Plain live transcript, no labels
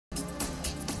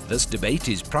This debate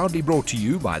is proudly brought to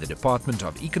you by the Department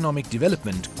of Economic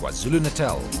Development, KwaZulu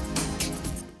Natal.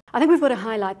 I think we've got to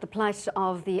highlight the plight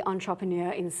of the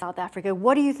entrepreneur in South Africa.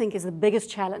 What do you think is the biggest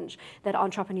challenge that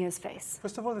entrepreneurs face?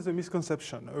 First of all, there's a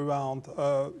misconception around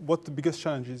what the biggest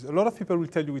challenge is. A lot of people will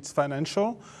tell you it's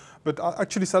financial, but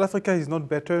actually South Africa is not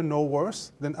better nor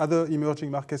worse than other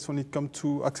emerging markets when it comes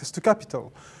to access to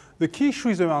capital. The key issue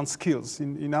is around skills,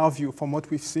 in our view, from what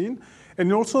we've seen.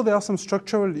 And also there are some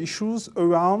structural issues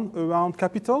around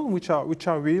capital, which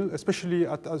are real, especially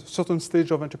at a certain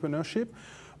stage of entrepreneurship.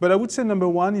 But I would say number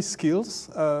one is skills,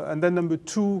 and then number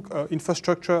two,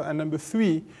 infrastructure, and number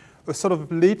three, a sort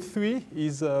of late three,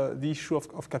 is the issue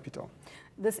of capital.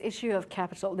 This issue of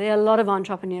capital, there are a lot of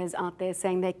entrepreneurs out there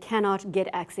saying they cannot get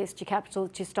access to capital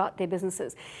to start their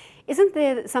businesses. Isn't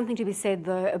there something to be said,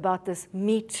 though, about this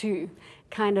Me Too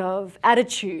kind of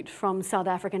attitude from South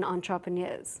African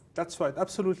entrepreneurs? That's right,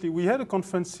 absolutely. We had a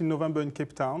conference in November in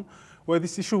Cape Town where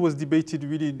this issue was debated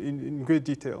really in great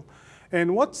detail.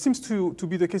 And what seems to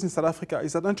be the case in South Africa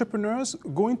is that entrepreneurs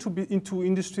go into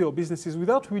industry or businesses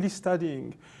without really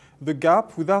studying the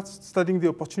gap, without studying the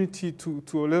opportunity to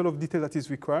a level of detail that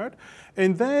is required.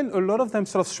 And then a lot of them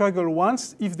sort of struggle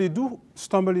once, if they do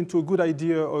stumble into a good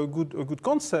idea or a good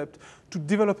concept, to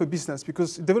develop a business.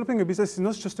 Because developing a business is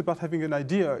not just about having an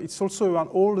idea, it's also around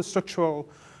all the structural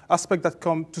aspects that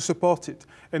come to support it.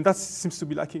 And that seems to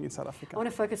be lacking in South Africa. I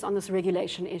want to focus on this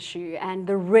regulation issue and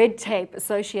the red tape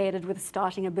associated with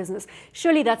starting a business.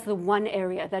 Surely that's the one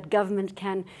area that government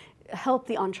can help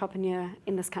the entrepreneur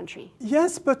in this country.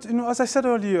 Yes, but as I said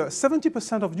earlier,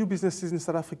 70% of new businesses in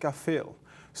South Africa fail.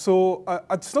 So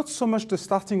it's not so much the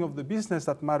starting of the business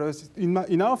that matters.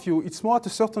 In our view, it's more at a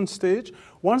certain stage,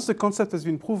 once the concept has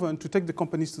been proven, to take the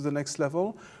companies to the next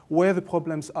level, where the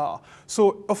problems are.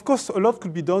 So, of course, a lot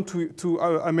could be done to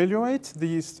ameliorate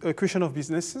the creation of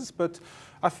businesses, but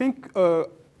I think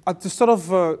at the sort of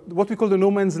what we call the no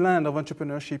man's land of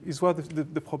entrepreneurship is where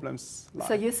the problems lie.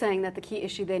 So you're saying that the key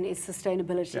issue then is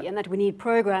sustainability, yeah, and that we need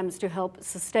programs to help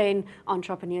sustain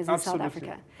entrepreneurs in South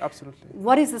Africa. Absolutely.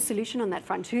 What is the solution on that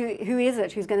front? Who is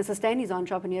it who's going to sustain these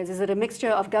entrepreneurs? Is it a mixture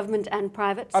of government and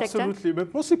private sector? Absolutely,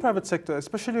 but mostly private sector,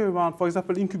 especially around, for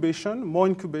example, incubation, more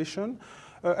incubation.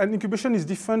 And incubation is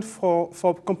different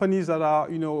for companies that are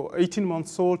 18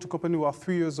 months old to companies who are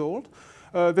 3 years old.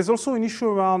 There's also an issue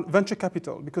around venture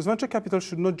capital, because venture capital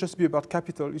should not just be about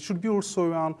capital. It should be also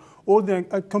around all the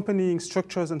accompanying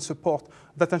structures and support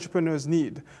that entrepreneurs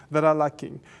need that are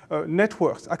lacking.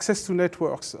 Networks, access to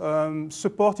networks,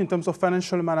 support in terms of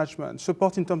financial management,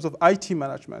 support in terms of IT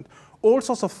management, all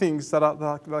sorts of things that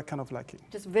are kind of lacking.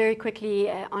 Just very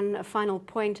quickly, on a final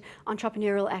point,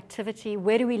 entrepreneurial activity,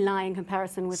 where do we lie in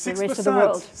comparison with the rest of the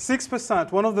world?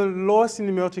 6%, one of the lowest in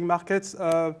emerging markets.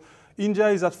 India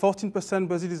is at 14%,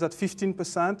 Brazil is at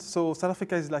 15%, so South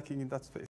Africa is lacking in that space.